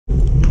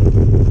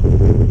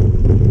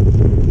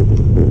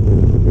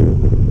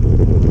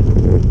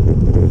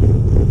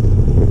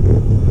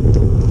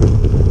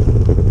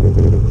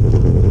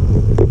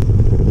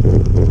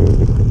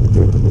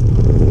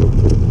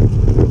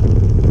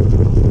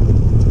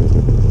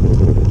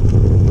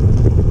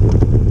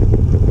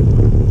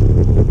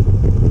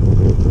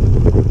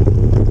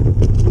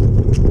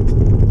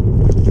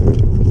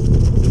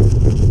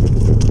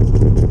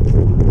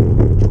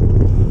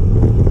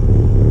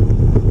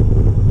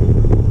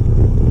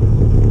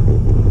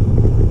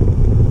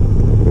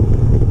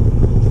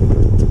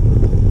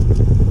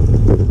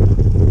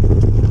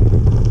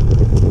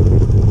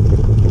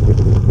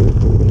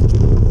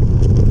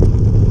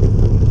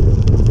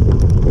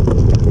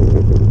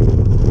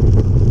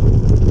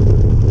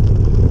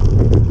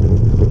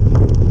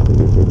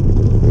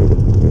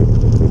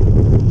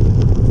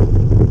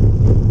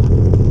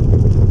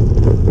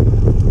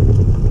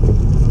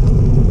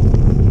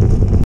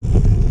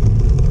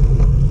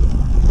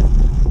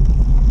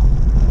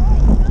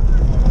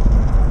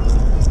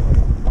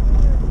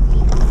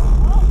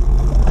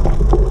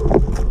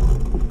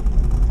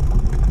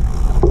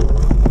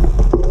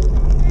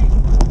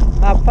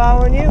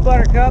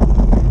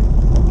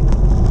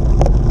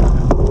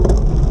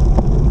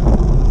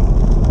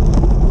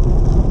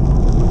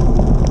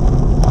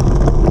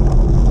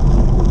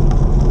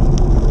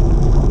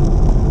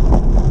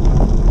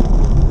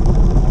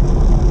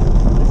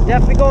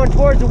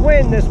towards the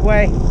wind this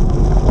way.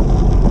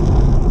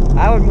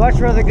 I would much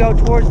rather go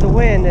towards the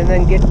wind and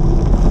then get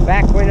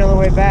backwind on the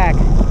way back.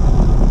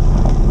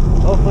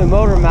 Hopefully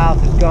motor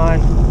mouth is gone.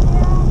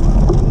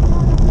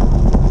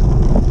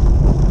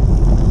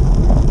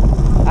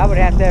 I would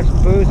have to have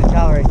some booze to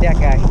tolerate that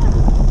guy.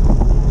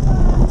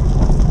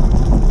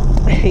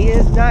 He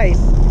is nice,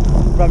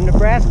 from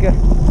Nebraska.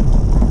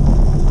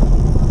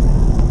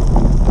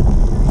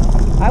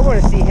 I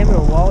want to see him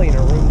and Wally in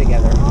a room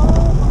together.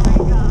 Oh my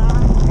god.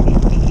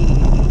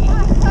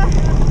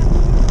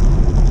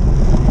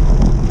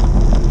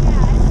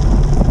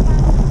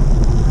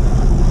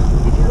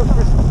 Did you look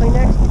for some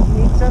Kleenex? Did you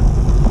need some?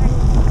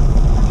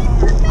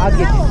 I'll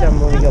get you some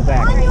when we go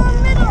back. On your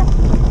middle.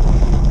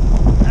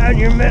 On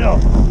your middle.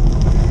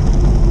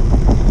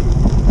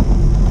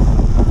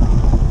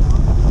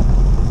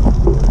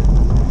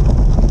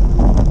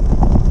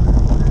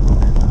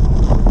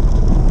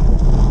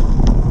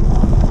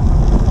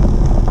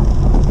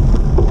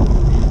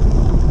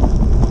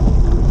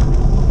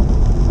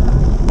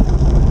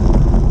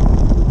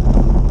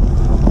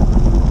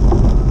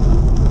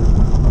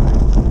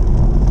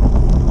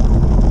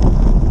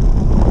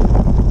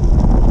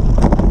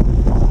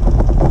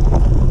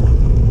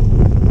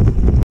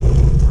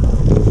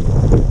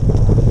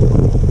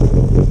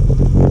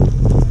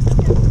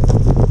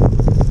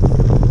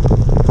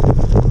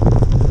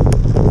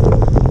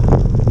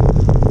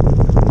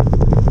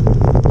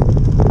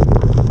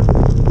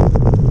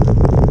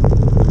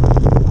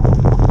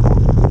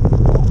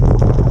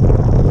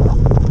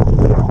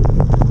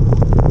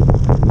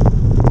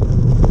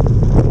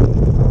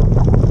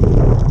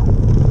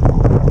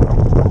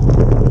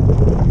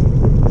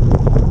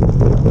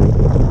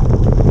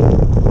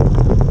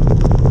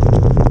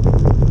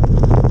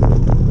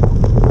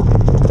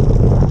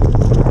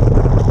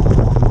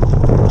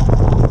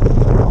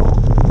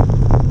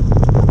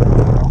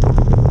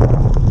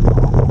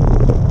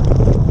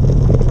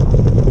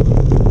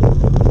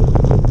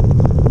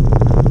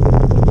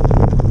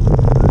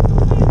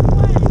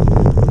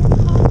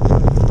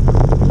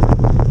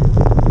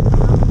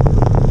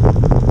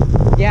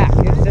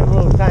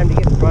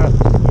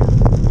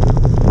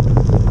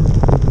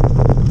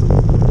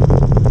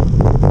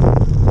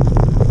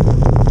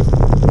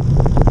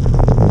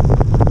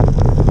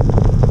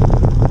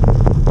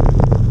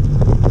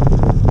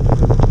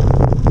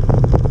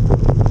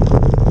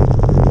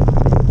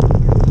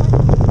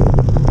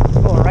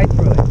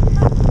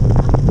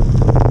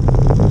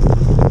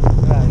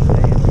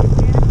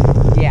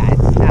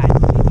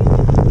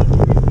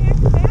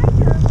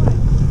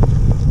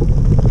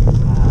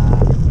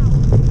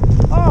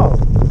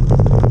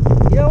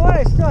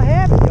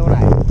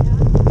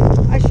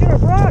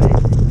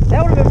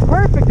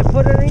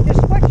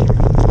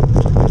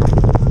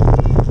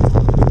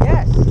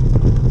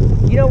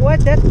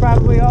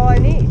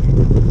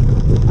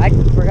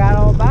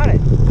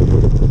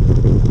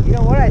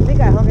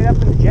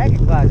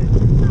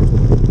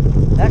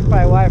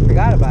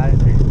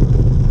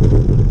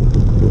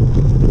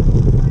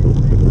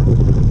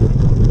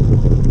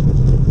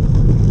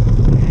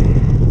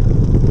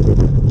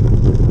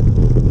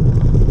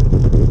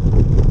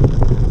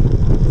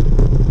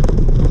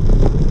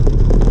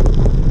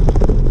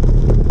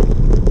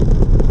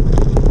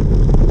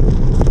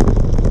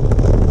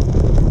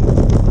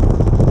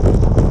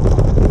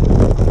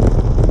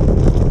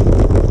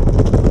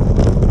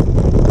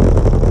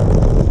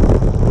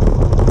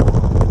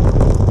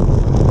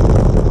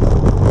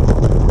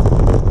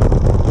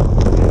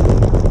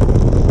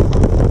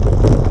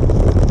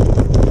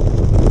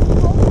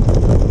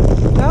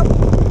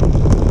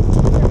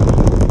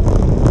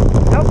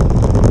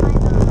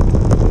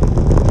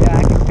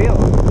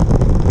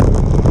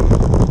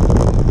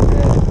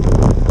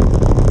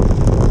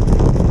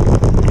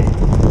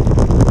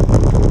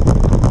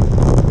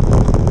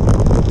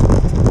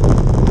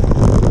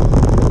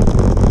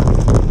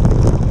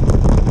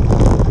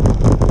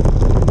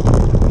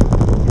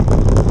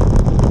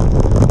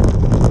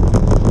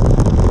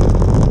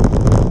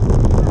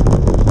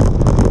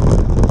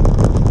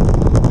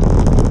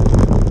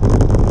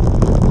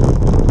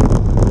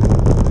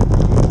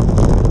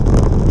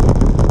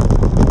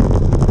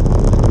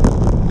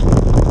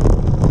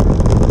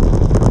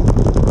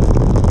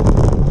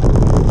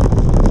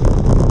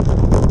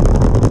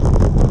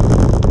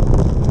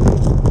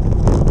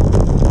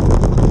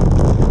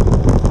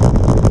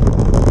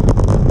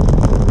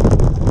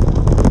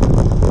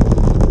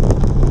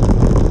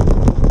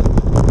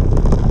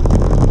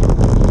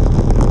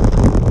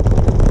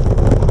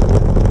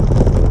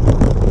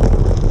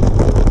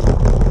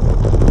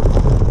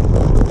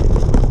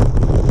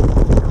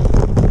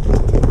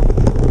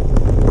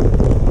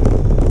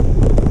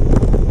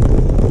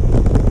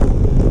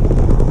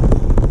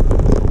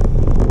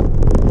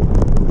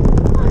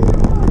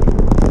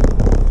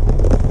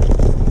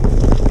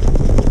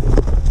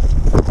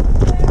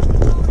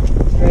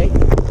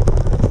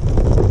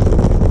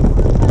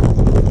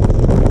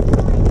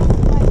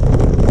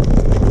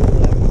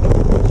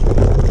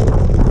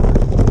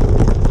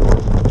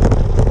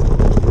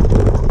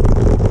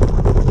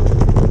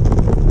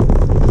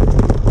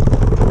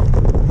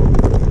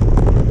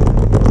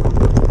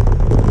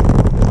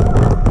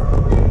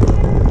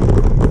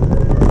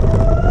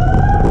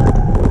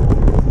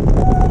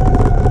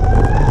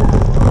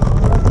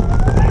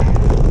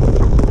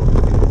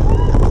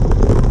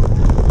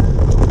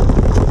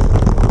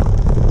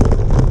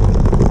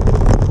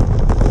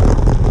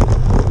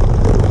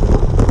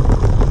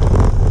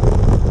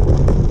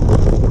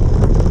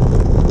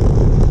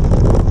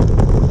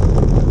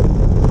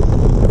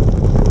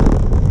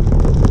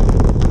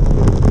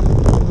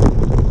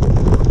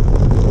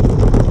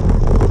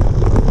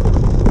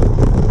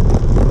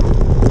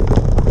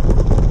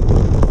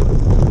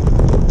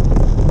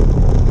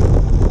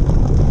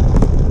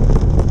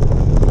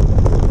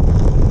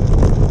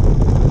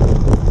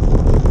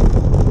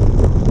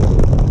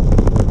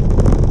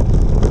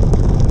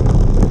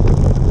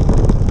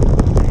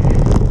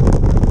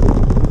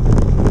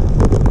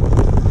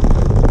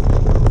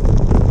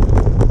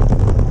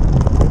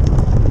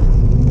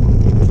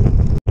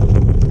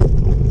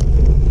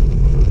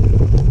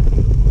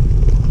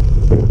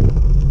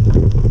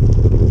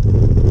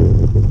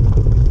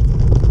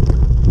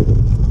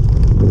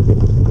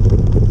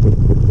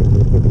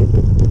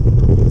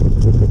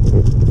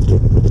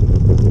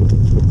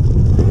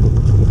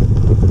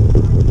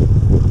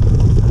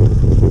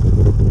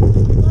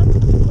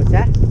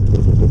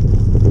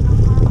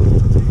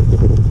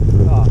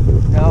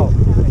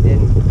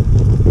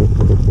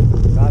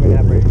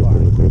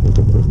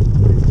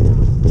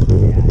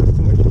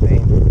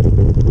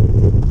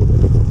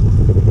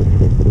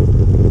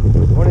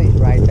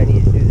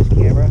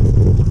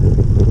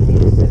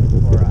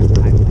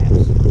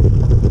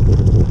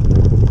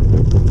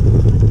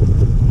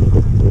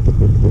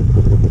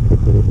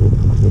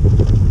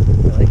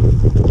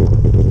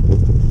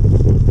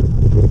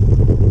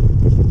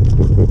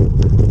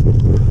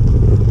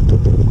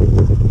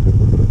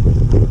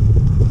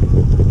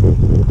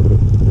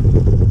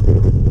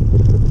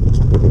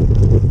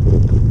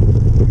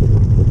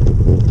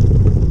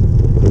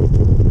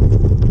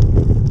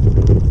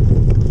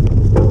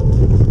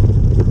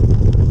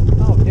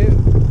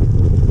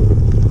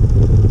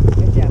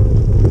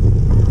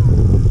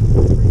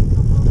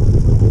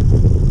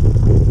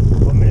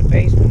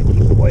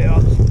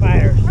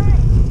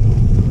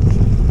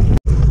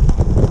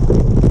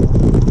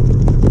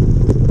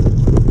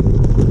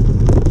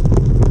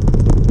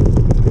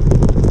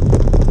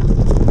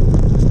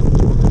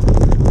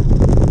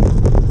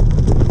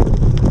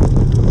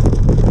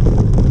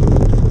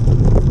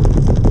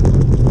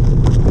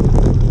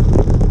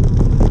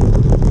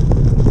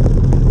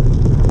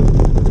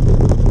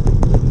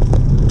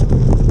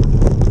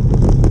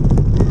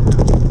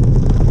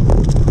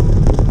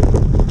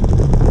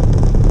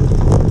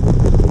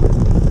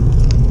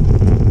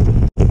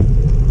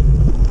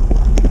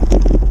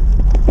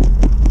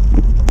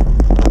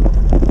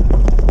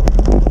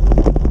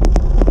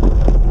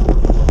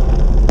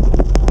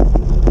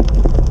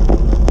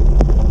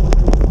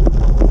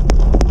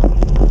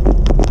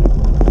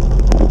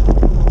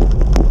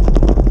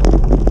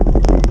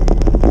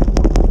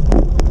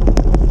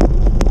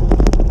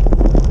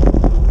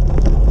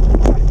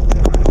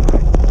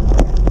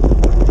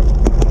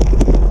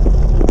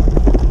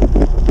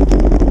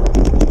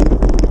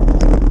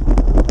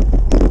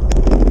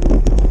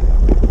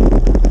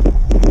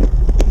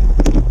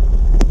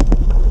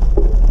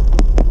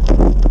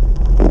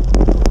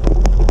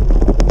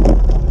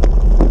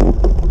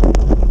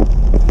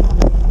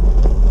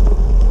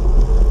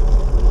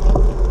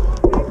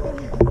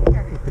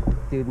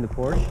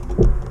 porch. He's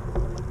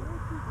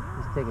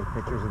taking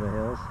pictures of the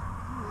hills.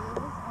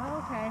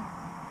 Oh, okay.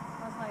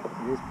 I was like,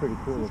 It is pretty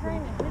cool. is he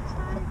trying to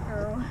hitchhike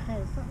or what?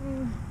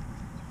 Something.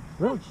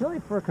 A little chilly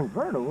for a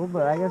convertible,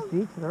 but I guess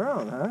to each their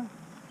own, huh?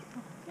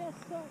 Guess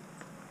what?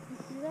 You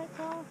see that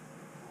car?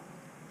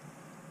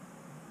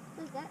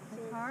 What's that The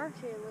fancy car?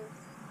 trailer?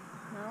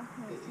 No?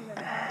 You see that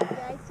car?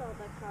 Yeah, I saw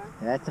that car.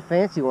 That's a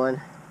fancy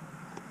one.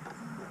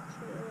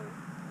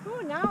 Trailer.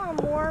 Ooh, now I'm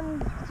warm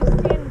just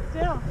standing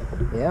still.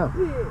 Yeah.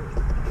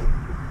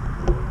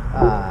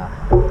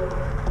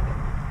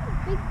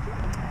 Big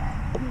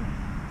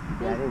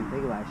Yeah, I didn't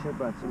think about it. I should have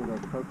brought some of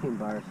those protein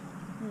bars.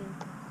 Hmm.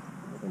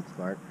 Would have been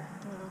smart. Oh,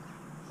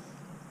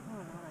 no,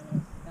 I need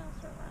to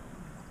bounce around.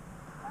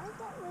 Why is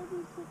that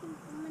lady taking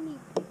so many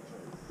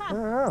pictures? I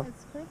don't know.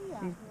 It's pretty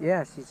out She's, here.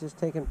 yeah, she's just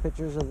taking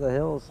pictures of the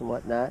hills and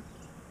whatnot.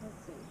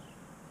 Let's see.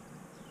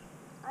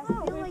 I Oh,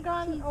 feel we've like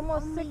gone she's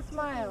almost only 6 taking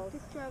miles. a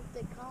picture of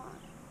the car.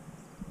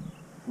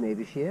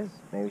 Maybe she is.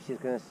 Maybe she's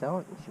going to sell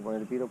it and she wanted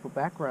to beat up her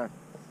background.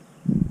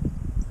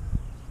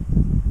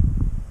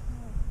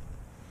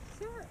 Is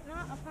there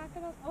not a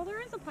pocket on? Oh,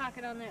 there is a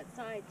pocket on that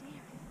side. Damn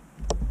it.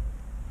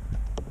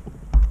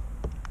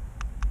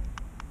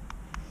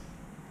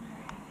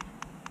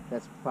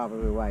 That's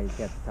probably why he's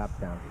got the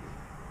top down.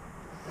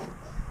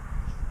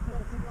 Took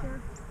a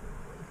picture?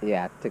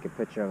 Yeah, I took a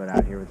picture of it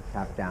out here with the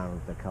top down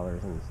with the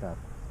colors and stuff.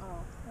 Oh,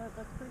 that's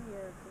pretty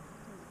if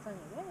it's sunny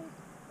day.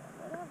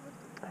 But whatever.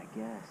 I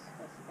guess.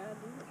 Guess you gotta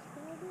do what you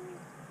gotta do.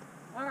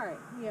 Alright,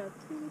 yeah,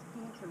 these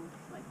pants are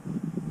like.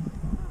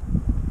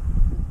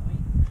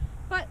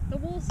 But the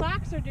wool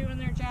socks are doing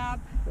their job.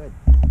 Good.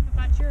 How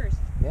about yours?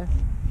 Yeah.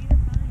 Feet are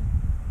fine.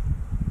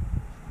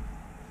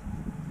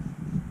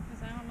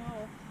 Because I don't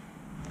know.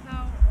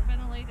 How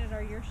ventilated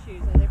are your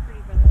shoes? Are they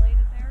pretty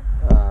ventilated there?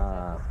 Or is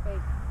that just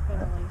fake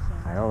ventilation?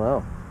 I don't know,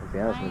 to be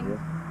honest with you.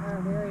 Mine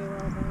are very well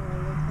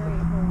ventilated.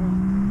 Very holy.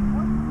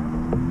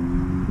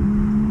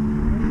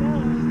 There it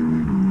goes.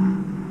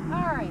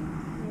 Alright.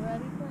 You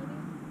ready,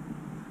 Freddie?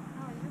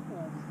 How are your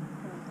gloves?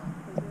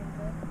 They doing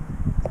good?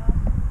 Good job?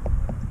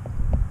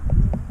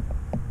 Yeah.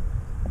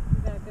 You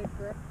got a good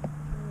grip on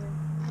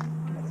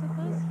your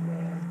harness with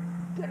this?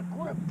 Get a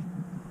grip.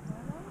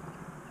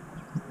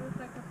 You look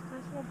like a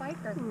professional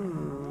biker.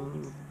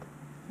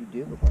 You do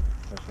look like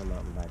a professional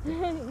mountain biker.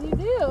 You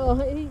do.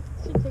 He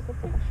should take a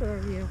picture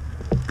of you.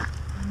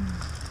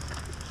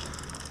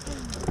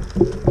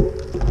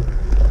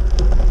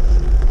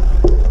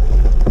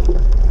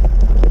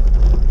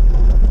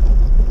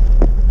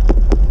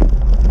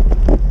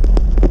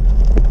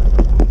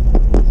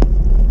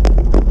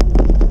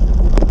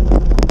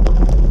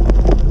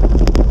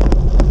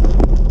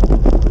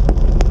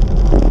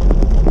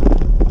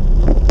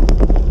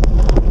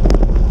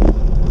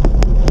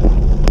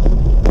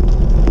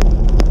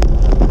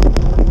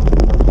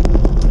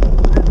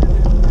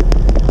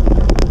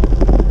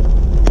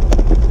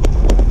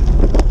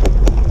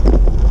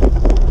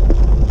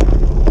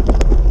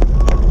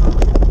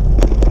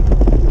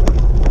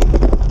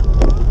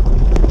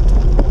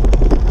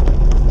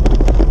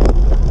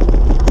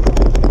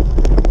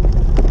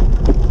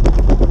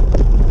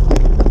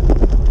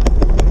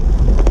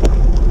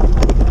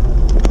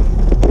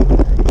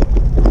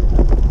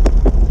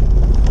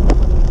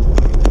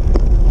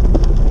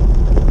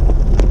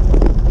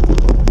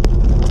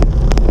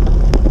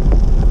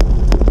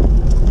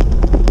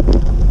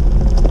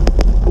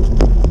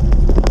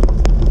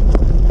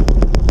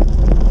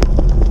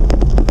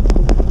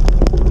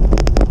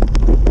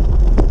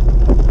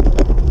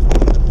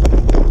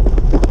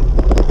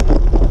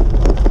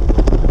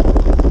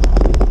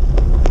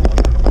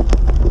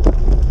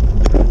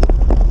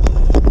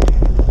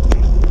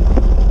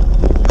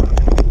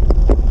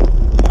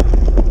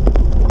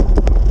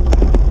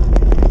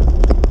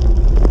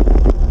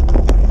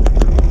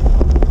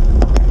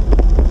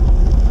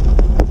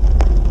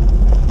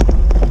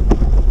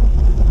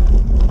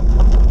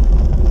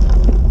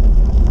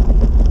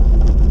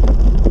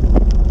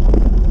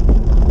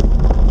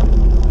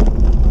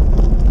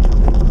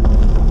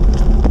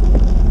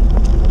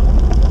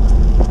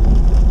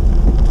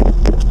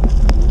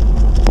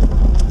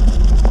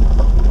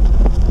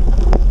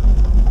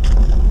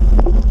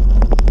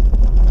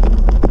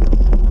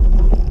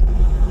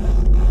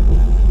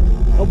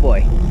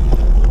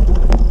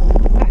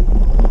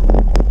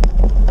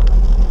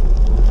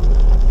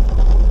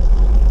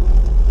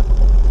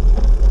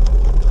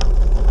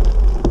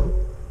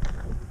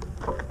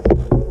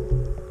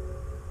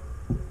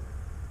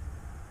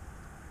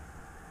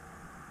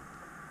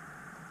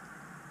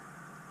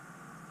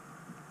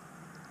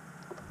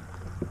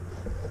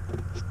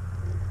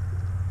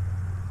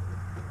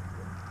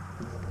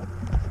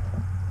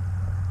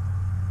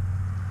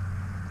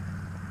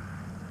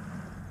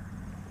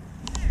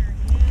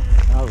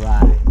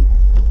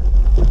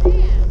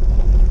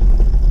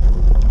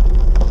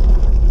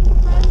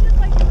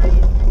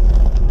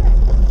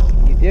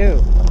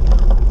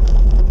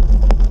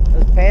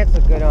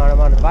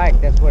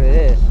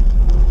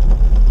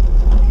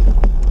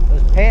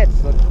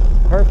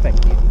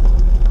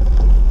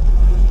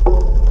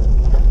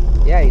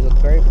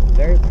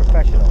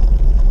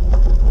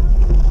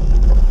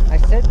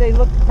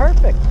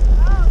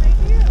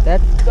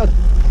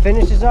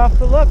 is off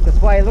the look.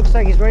 That's why he looks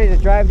like he's ready to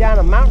drive down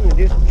a mountain and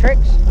do some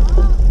tricks.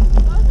 Oh,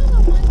 those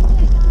are the ones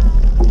that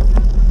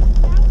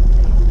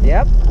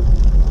Yep.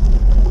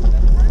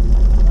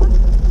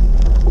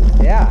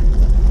 Yeah.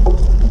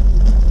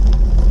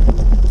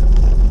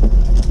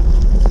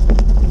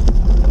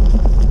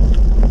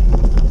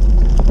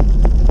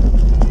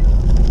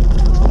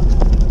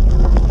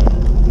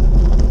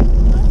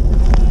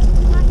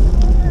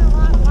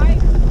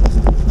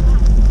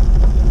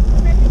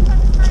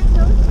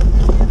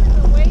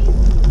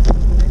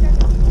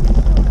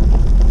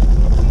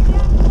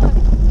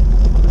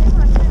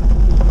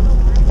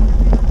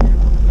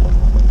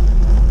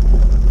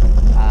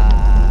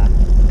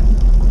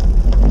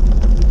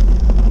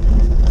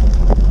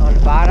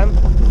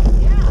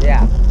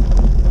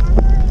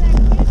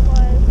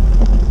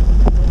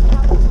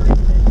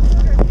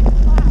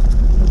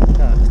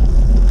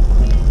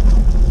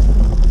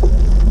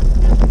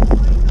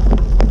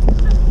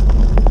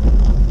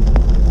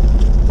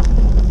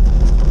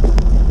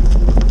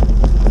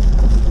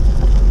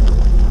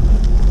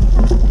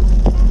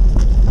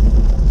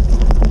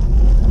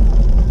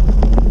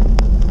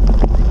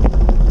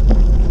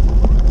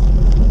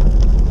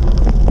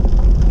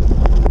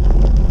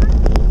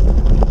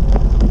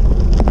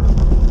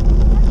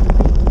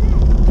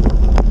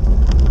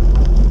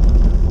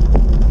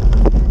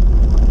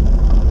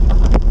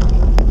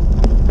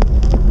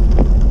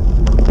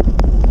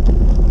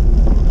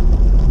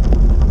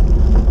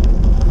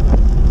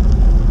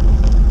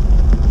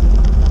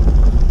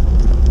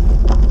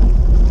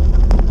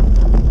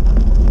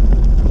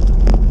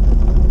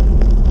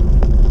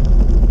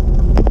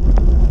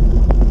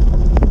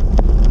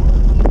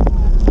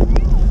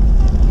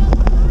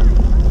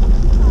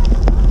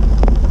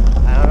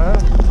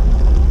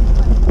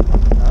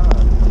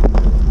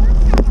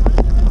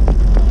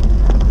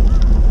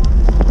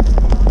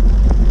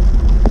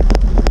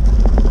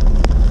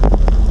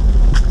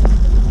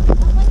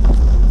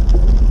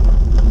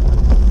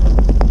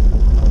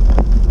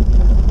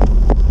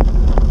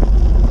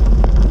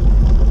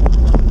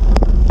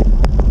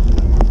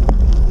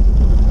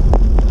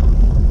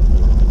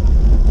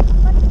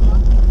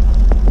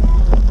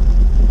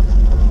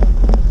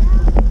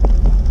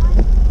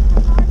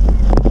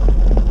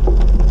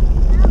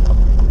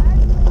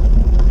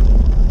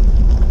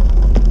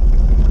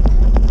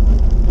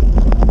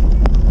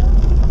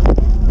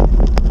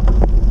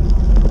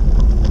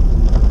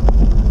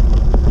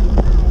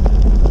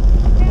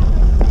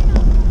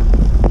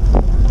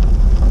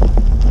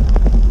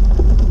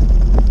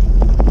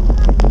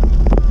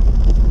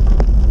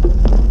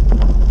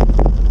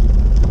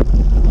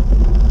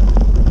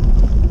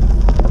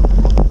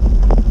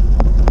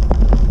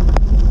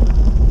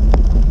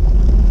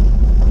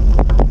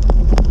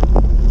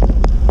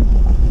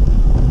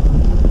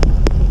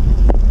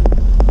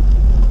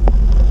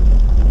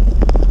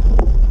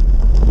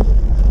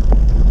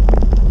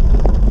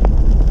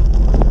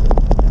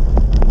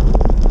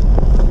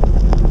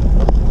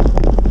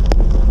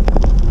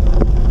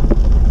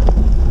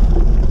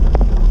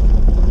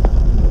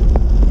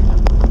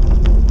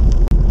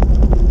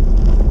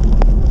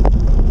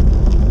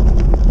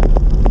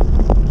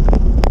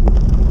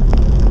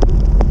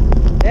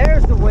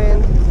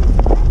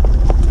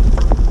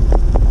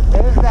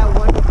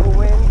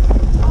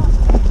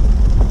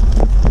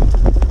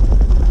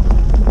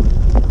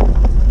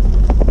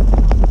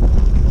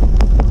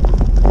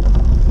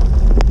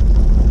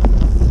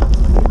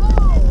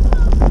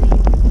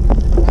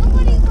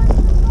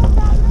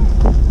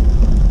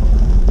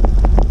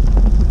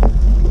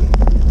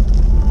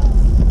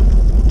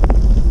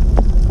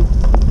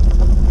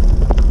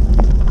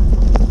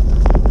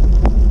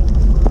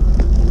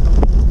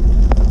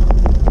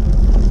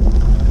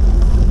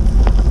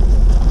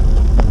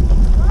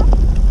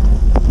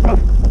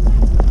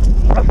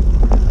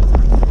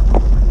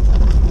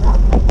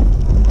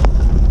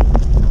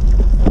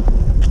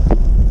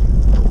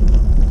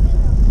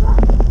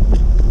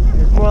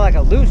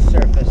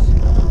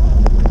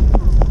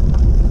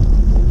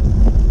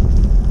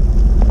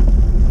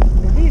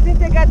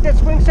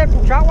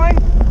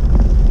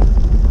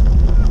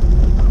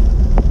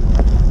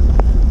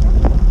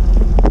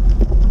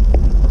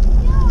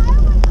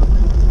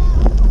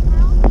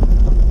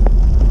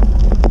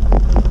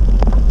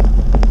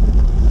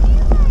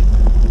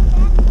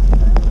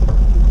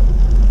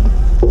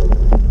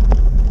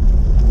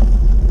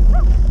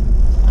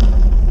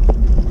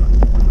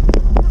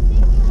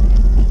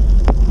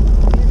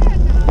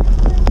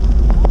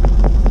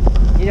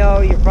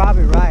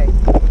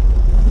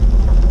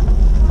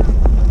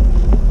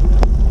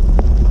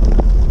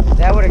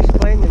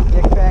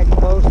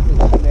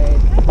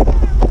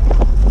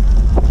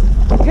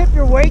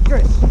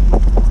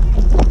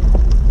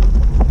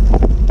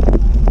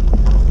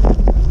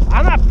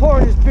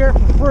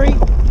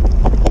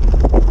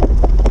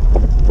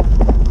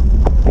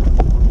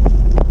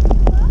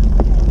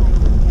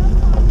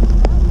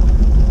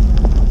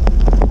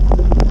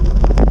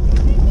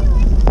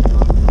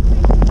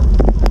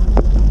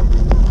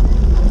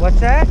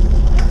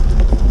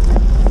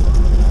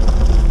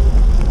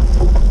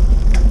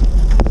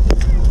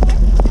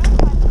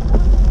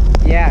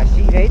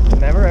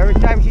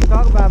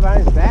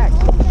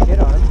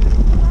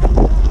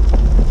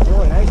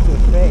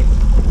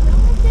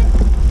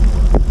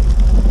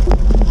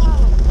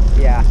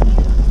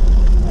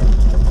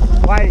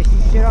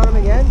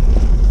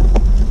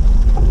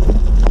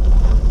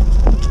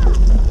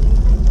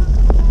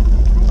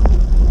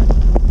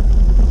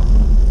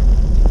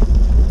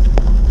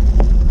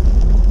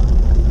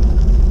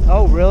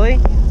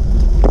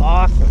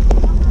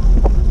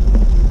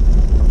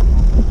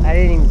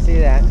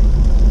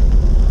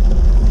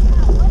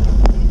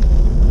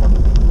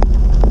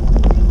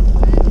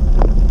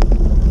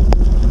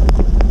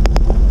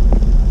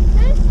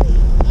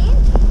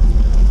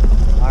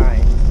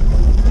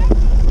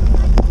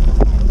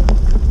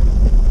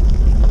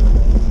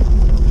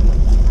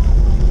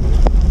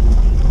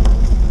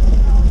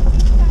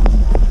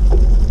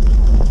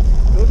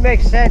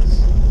 makes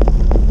sense.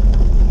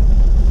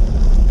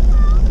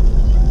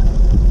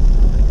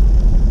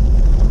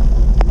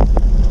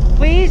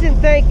 Please and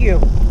thank you.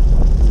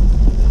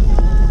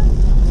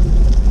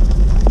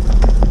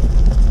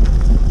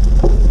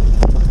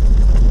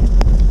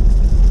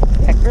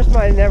 Yeah, Chris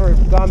might have never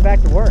gone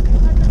back to work. I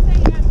was gonna say,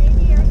 yeah,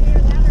 maybe either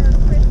that or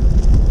Chris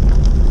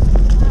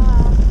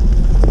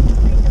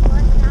making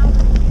less now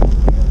than he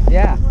used to.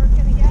 Yeah.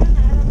 Working again, I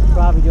don't know.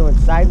 Probably doing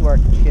side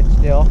work and shit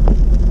still.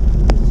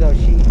 So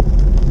she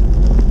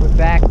went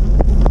back.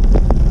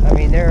 I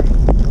mean, they're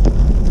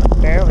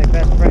apparently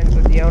best friends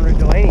with the owner,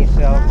 Delaney,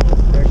 so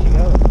there she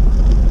goes.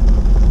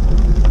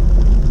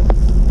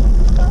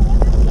 So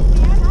wasn't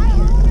he mad at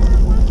the owner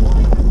at one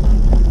point or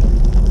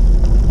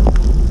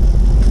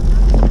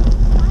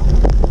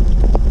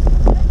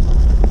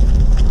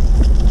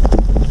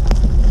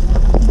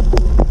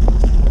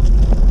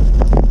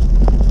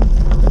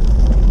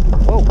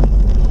Whoa.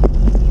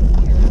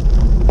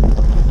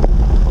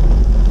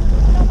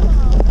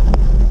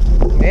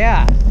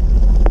 Yeah.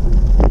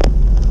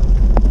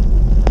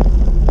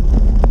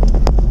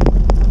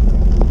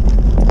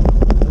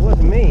 It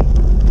wasn't me.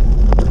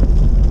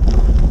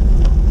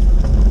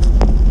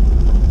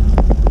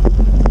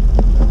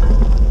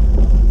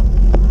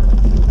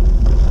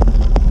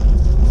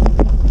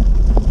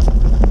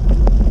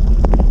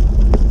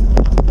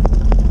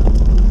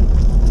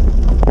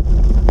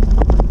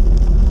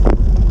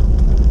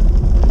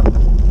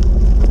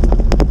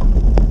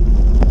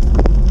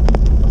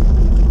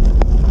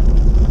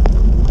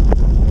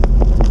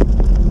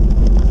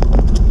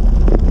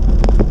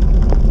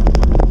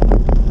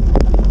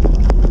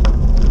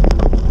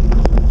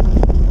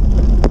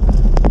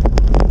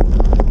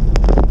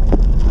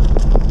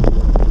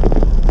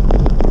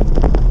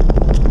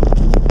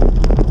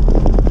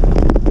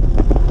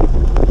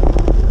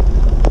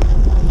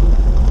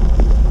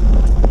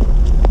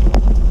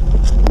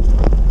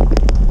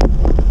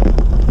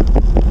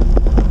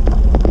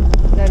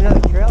 Is that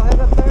another trailhead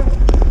up there?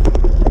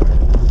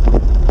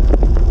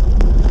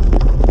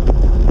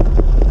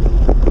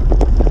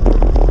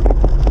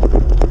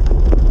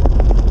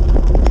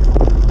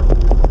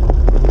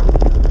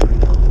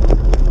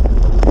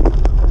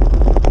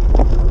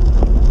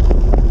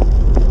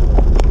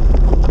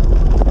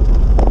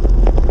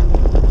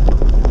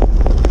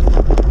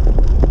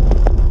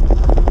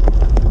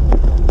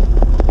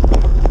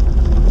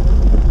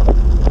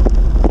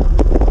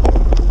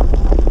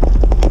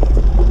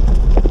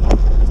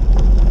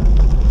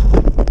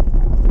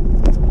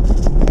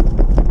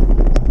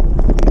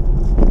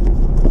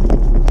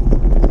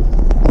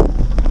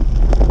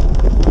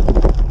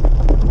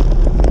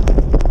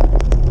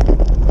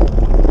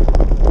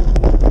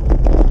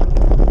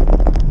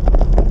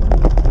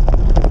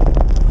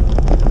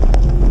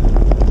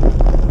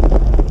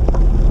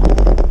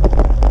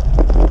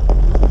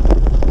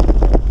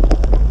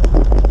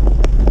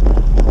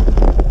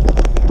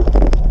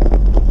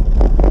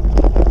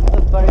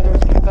 Look, buddy,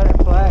 there's a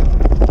Confederate flag.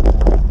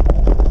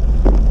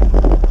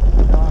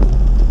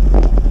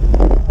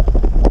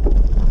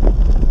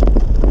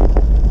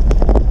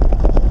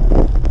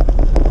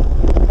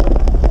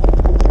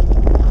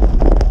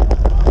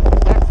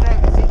 That's that.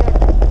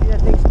 See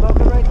that thing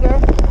smoking right there?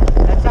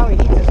 That's how he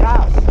heats his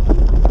house.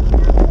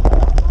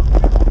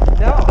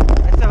 No,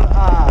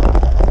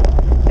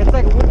 it's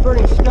like a wood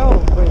burning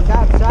stove, but it's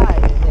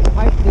outside, and they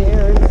pipe the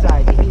air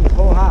inside to heat his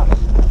whole house.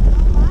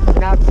 It's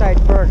an outside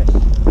furnace.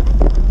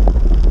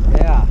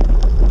 Yeah.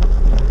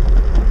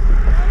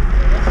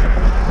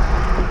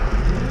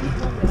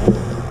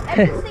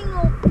 Every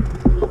single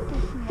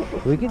piece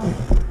of We could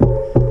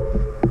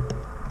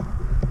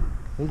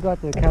go out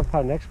to the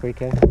compound next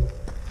weekend. I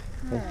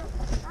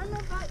don't know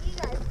about you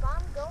guys, but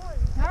I'm going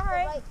All at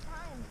right. the right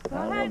time. Go I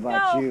don't ahead, know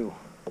about go. you,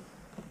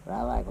 but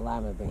I like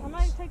lima beans. I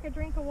might take a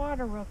drink of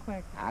water real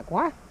quick.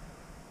 Aqua?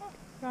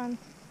 Gone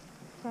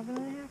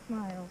 7.5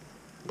 miles.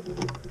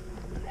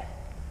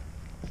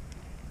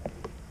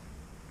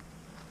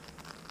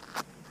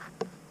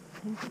 I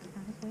think this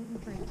guy's waiting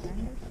for his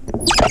friend or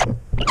something.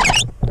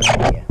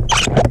 Yeah.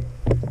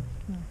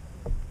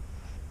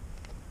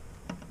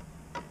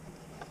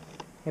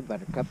 Hey,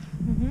 Buttercup.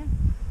 Mm-hmm.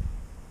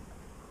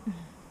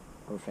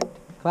 Perfect.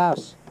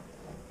 Klaus.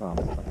 Oh, I'll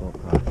go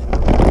across.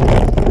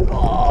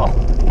 Oh!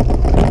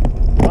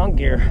 Wrong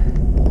gear.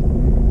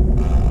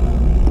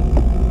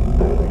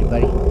 Ready,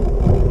 buddy?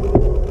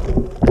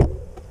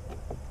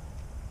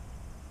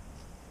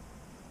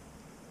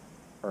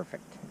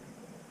 Perfect.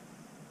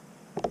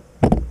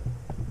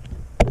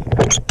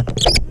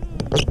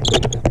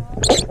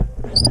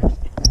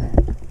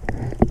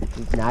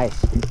 Nice.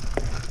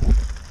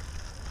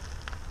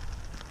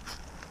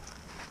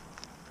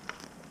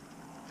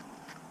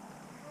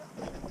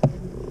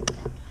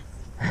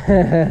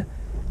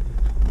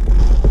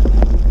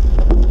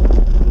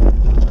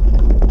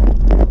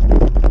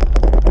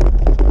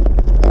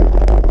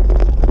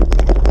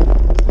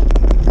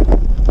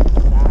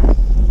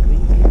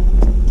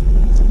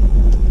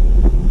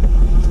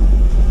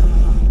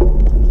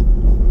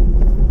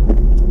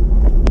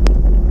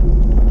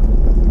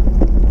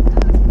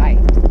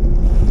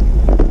 Hi.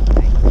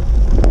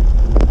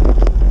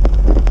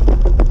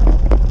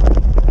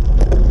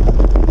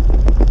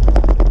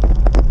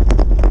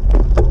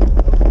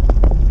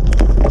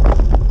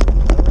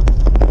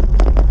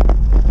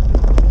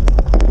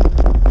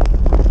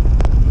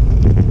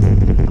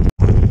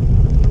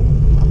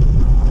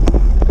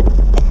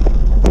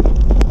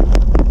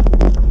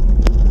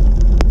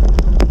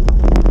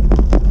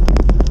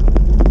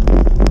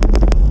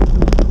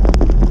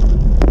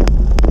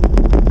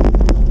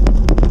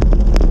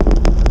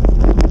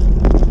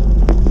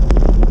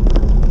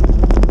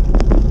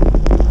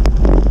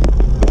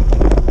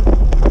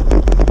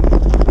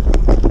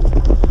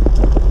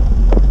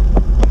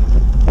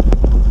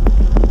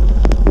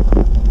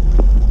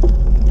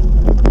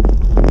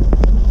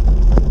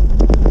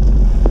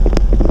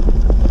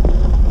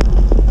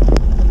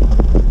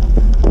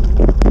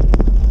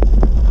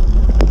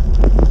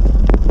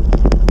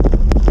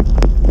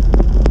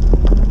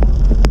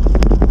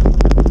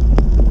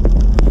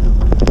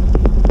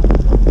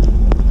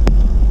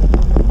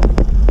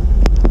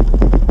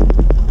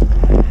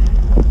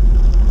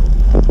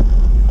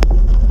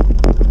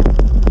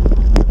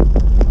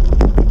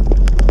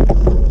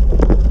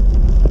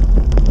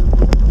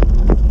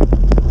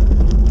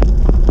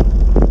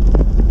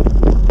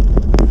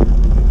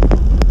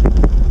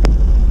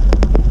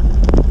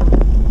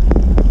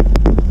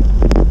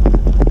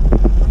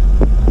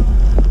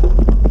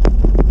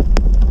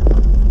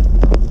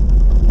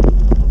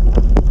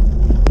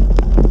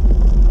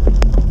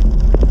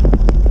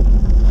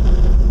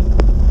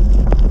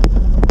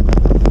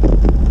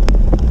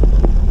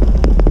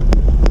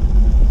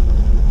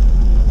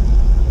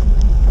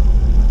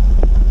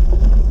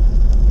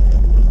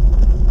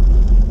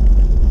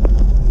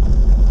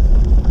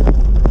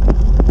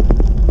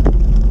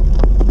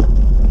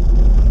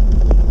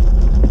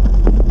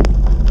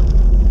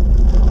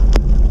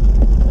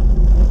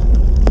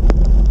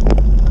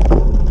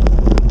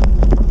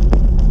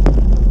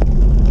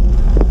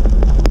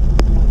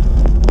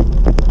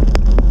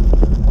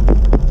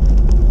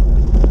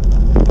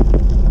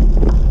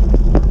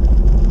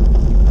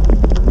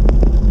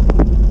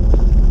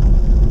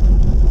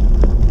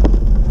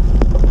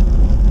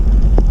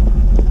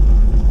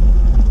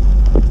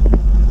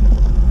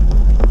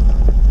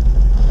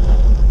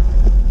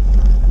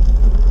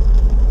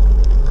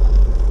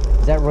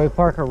 Roy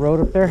Parker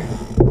Road up there.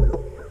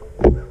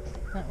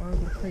 That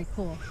road was pretty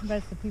cool. I bet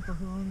it's the people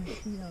who own the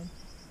field.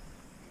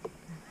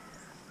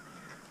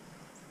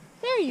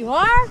 There you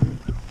are!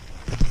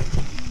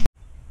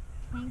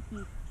 Thank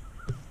you.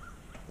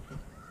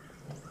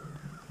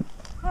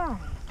 Alright.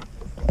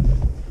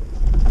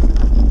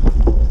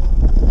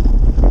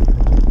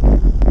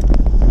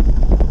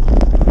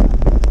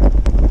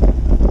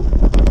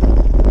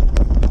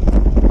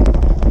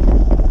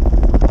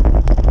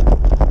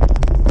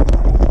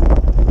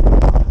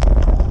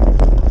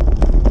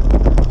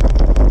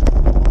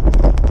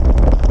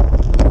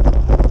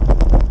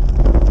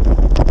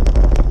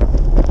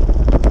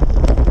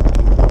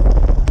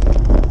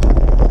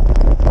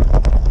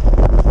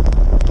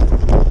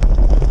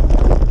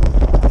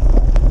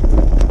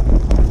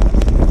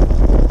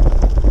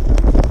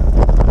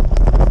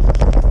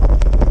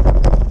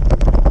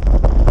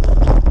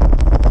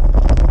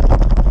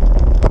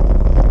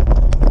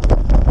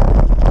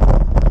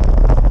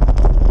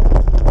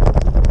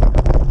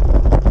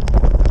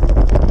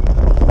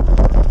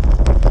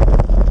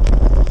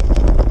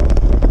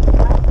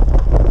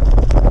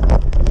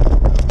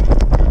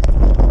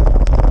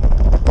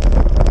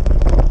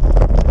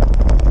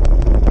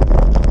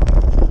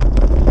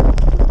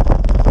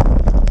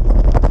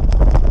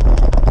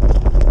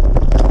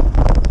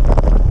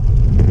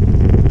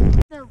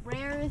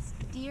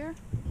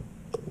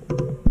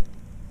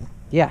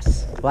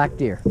 Yes, black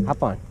deer.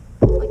 Hop on.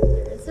 Like,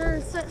 is there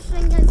such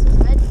thing as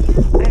red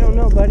deer? I don't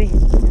know, buddy.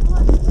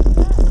 What?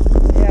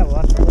 Yeah, we'll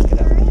have to look.